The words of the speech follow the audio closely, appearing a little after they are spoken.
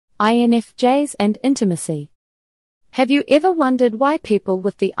INFJs and Intimacy. Have you ever wondered why people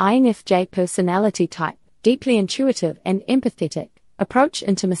with the INFJ personality type, deeply intuitive and empathetic, approach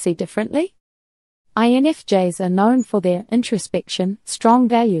intimacy differently? INFJs are known for their introspection, strong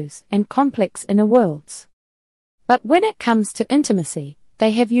values, and complex inner worlds. But when it comes to intimacy,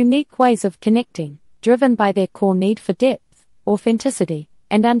 they have unique ways of connecting, driven by their core need for depth, authenticity,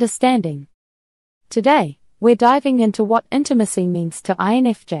 and understanding. Today, we're diving into what intimacy means to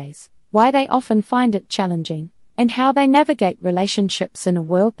INFJs, why they often find it challenging, and how they navigate relationships in a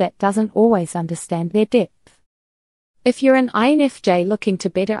world that doesn't always understand their depth. If you're an INFJ looking to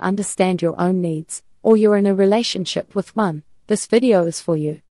better understand your own needs, or you're in a relationship with one, this video is for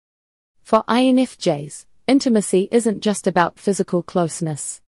you. For INFJs, intimacy isn't just about physical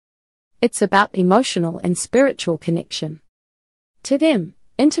closeness. It's about emotional and spiritual connection. To them,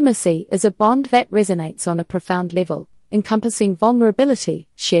 intimacy is a bond that resonates on a profound level, encompassing vulnerability,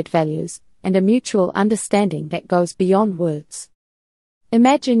 shared values, and a mutual understanding that goes beyond words.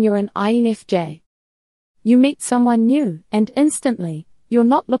 Imagine you're an INFJ. You meet someone new, and instantly, you're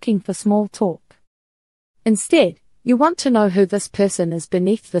not looking for small talk. Instead, you want to know who this person is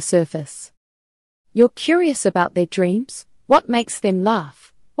beneath the surface. You're curious about their dreams, what makes them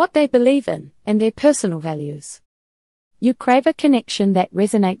laugh, what they believe in, and their personal values. You crave a connection that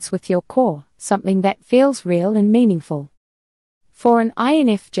resonates with your core, something that feels real and meaningful. For an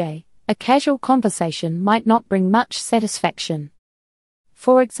INFJ, a casual conversation might not bring much satisfaction.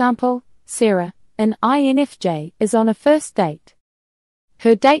 For example, Sarah, an INFJ, is on a first date.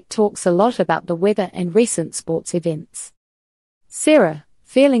 Her date talks a lot about the weather and recent sports events. Sarah,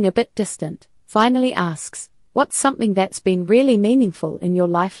 feeling a bit distant, finally asks, "What's something that's been really meaningful in your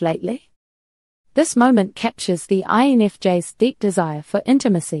life lately?" This moment captures the INFJ's deep desire for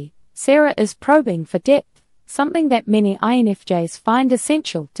intimacy. Sarah is probing for depth, something that many INFJs find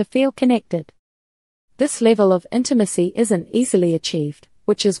essential to feel connected. This level of intimacy isn't easily achieved,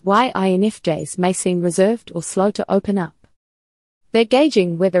 which is why INFJs may seem reserved or slow to open up. They're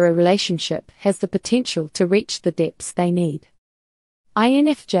gauging whether a relationship has the potential to reach the depths they need.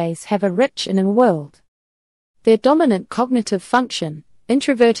 INFJs have a rich inner world. Their dominant cognitive function,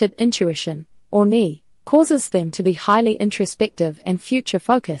 introverted intuition, or NI, causes them to be highly introspective and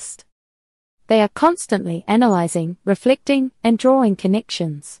future-focused. They are constantly analyzing, reflecting, and drawing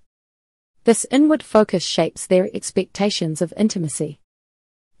connections. This inward focus shapes their expectations of intimacy.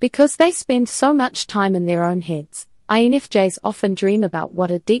 Because they spend so much time in their own heads, INFJs often dream about what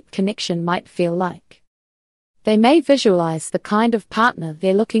a deep connection might feel like. They may visualize the kind of partner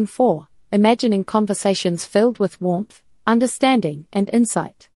they're looking for, imagining conversations filled with warmth, understanding, and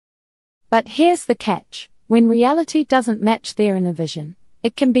insight. But here's the catch: when reality doesn't match their inner vision,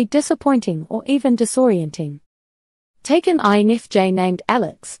 it can be disappointing or even disorienting. Take an INFJ named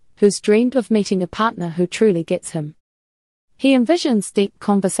Alex, who's dreamed of meeting a partner who truly gets him. He envisions deep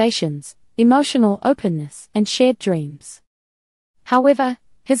conversations, emotional openness, and shared dreams. However,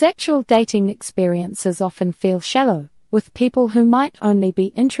 his actual dating experiences often feel shallow, with people who might only be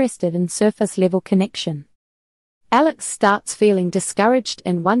interested in surface-level connection. Alex starts feeling discouraged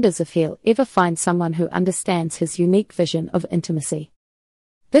and wonders if he'll ever find someone who understands his unique vision of intimacy.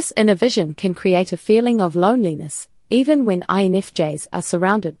 This inner vision can create a feeling of loneliness, even when INFJs are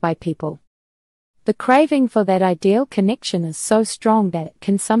surrounded by people. The craving for that ideal connection is so strong that it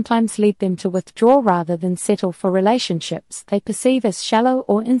can sometimes lead them to withdraw rather than settle for relationships they perceive as shallow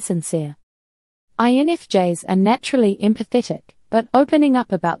or insincere. INFJs are naturally empathetic, but opening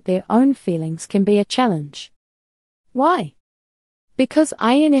up about their own feelings can be a challenge. Why? Because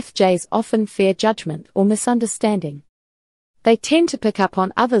INFJs often fear judgment or misunderstanding. They tend to pick up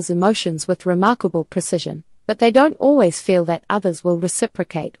on others' emotions with remarkable precision, but they don't always feel that others will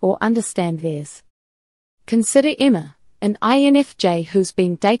reciprocate or understand theirs. Consider Emma, an INFJ who's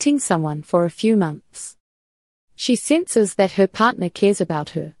been dating someone for a few months. She senses that her partner cares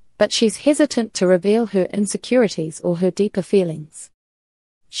about her, but she's hesitant to reveal her insecurities or her deeper feelings.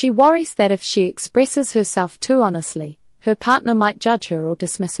 She worries that if she expresses herself too honestly, her partner might judge her or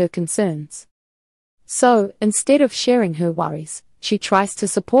dismiss her concerns. So, instead of sharing her worries, she tries to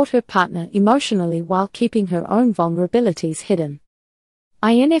support her partner emotionally while keeping her own vulnerabilities hidden.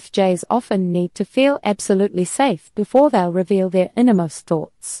 INFJs often need to feel absolutely safe before they'll reveal their innermost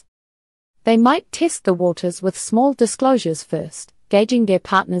thoughts. They might test the waters with small disclosures first, gauging their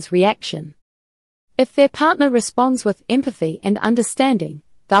partner's reaction. If their partner responds with empathy and understanding,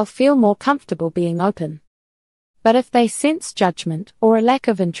 they'll feel more comfortable being open. But if they sense judgment or a lack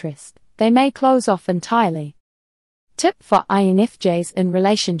of interest, they may close off entirely. Tip for INFJs in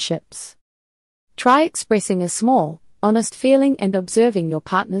relationships: try expressing a small, honest feeling and observing your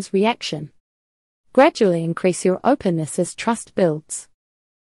partner's reaction. Gradually increase your openness as trust builds.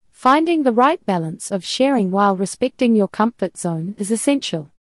 Finding the right balance of sharing while respecting your comfort zone is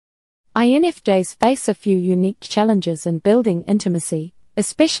essential. INFJs face a few unique challenges in building intimacy,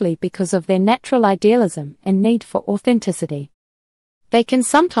 especially because of their natural idealism and need for authenticity. They can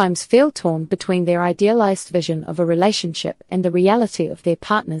sometimes feel torn between their idealized vision of a relationship and the reality of their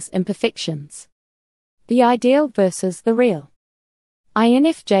partner's imperfections. The ideal versus the real.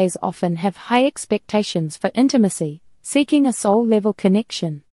 INFJs often have high expectations for intimacy, seeking a soul-level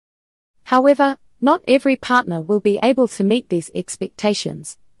connection. However, not every partner will be able to meet these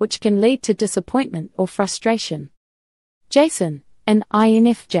expectations, which can lead to disappointment or frustration. Jason, an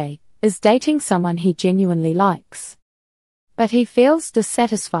INFJ, is dating someone he genuinely likes. But he feels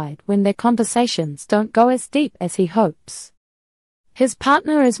dissatisfied when their conversations don't go as deep as he hopes. His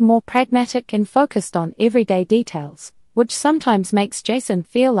partner is more pragmatic and focused on everyday details, which sometimes makes Jason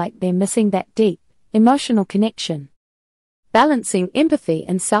feel like they're missing that deep, emotional connection. Balancing empathy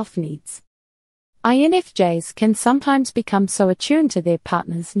and self-needs. INFJs can sometimes become so attuned to their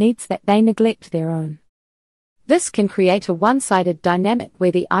partner's needs that they neglect their own. This can create a one-sided dynamic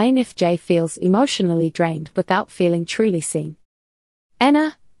where the INFJ feels emotionally drained without feeling truly seen.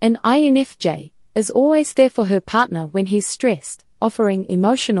 Anna, an INFJ, is always there for her partner when he's stressed, offering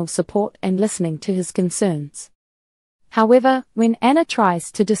emotional support and listening to his concerns. However, when Anna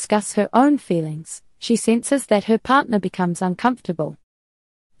tries to discuss her own feelings, she senses that her partner becomes uncomfortable.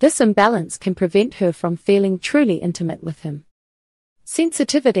 This imbalance can prevent her from feeling truly intimate with him.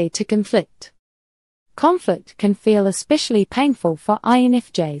 Sensitivity to conflict. Conflict can feel especially painful for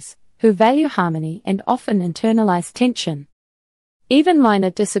INFJs, who value harmony and often internalize tension. Even minor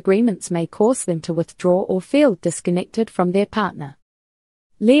disagreements may cause them to withdraw or feel disconnected from their partner.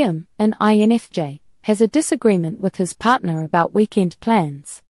 Liam, an INFJ, has a disagreement with his partner about weekend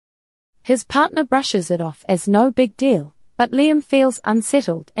plans. His partner brushes it off as no big deal, but Liam feels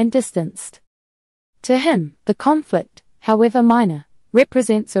unsettled and distanced. To him, the conflict, however minor,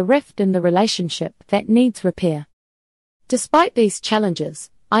 represents a rift in the relationship that needs repair. Despite these challenges,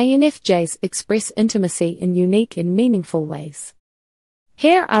 INFJs express intimacy in unique and meaningful ways.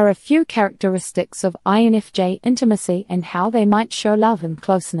 Here are a few characteristics of INFJ intimacy and how they might show love and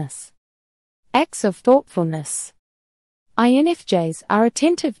closeness. Acts of thoughtfulness. INFJs are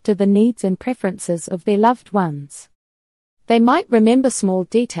attentive to the needs and preferences of their loved ones. They might remember small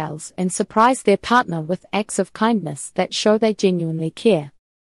details and surprise their partner with acts of kindness that show they genuinely care.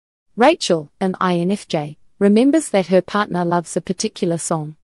 Rachel, an INFJ, remembers that her partner loves a particular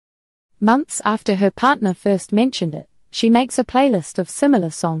song. Months after her partner first mentioned it, she makes a playlist of similar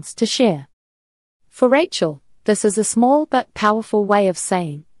songs to share. For Rachel, this is a small but powerful way of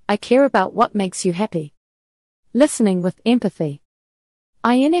saying, "I care about what makes you happy." Listening with empathy.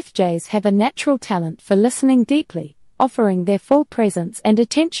 INFJs have a natural talent for listening deeply, offering their full presence and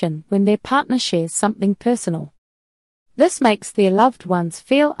attention when their partner shares something personal. This makes their loved ones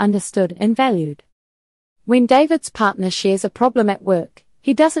feel understood and valued. When David's partner shares a problem at work,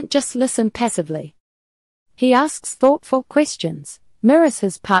 he doesn't just listen passively. He asks thoughtful questions, mirrors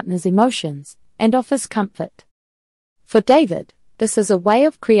his partner's emotions, and offers comfort. For David, this is a way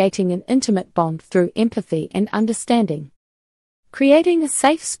of creating an intimate bond through empathy and understanding. Creating a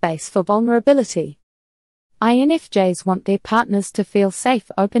safe space for vulnerability. INFJs want their partners to feel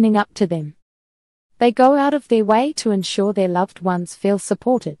safe opening up to them. They go out of their way to ensure their loved ones feel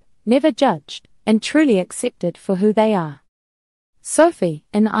supported, never judged, and truly accepted for who they are. Sophie,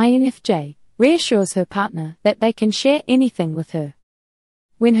 an INFJ, reassures her partner that they can share anything with her.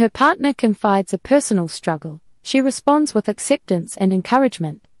 When her partner confides a personal struggle, she responds with acceptance and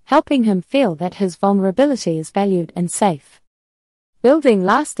encouragement, helping him feel that his vulnerability is valued and safe. Building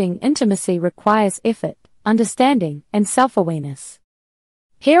lasting intimacy requires effort, understanding, and self-awareness.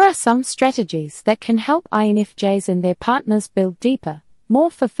 Here are some strategies that can help INFJs and their partners build deeper, more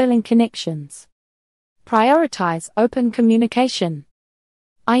fulfilling connections. Prioritize open communication.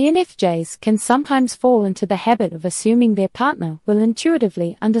 INFJs can sometimes fall into the habit of assuming their partner will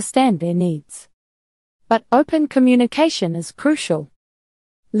intuitively understand their needs. But open communication is crucial.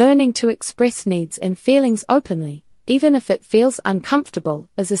 Learning to express needs and feelings openly, even if it feels uncomfortable,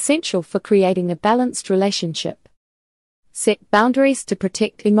 is essential for creating a balanced relationship. Set boundaries to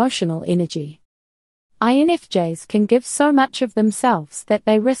protect emotional energy. INFJs can give so much of themselves that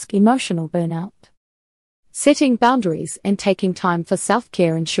they risk emotional burnout. Setting boundaries and taking time for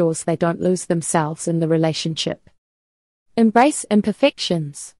self-care ensures they don't lose themselves in the relationship. Embrace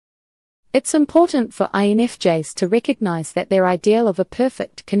imperfections. It's important for INFJs to recognize that their ideal of a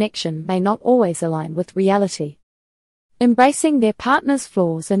perfect connection may not always align with reality. Embracing their partner's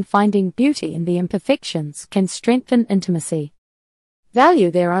flaws and finding beauty in the imperfections can strengthen intimacy. Value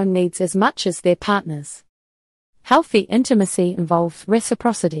their own needs as much as their partner's. Healthy intimacy involves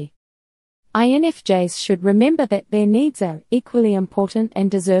reciprocity. INFJs should remember that their needs are equally important and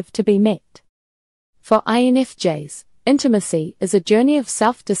deserve to be met. For INFJs, intimacy is a journey of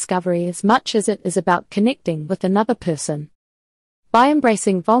self-discovery as much as it is about connecting with another person. By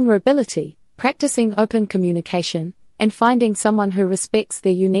embracing vulnerability, practicing open communication, and finding someone who respects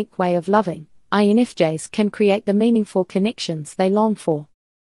their unique way of loving, INFJs can create the meaningful connections they long for.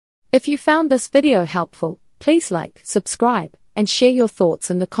 If you found this video helpful, please like, subscribe, and share your thoughts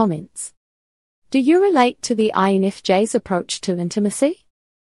in the comments. Do you relate to the INFJ's approach to intimacy?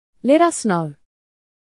 Let us know.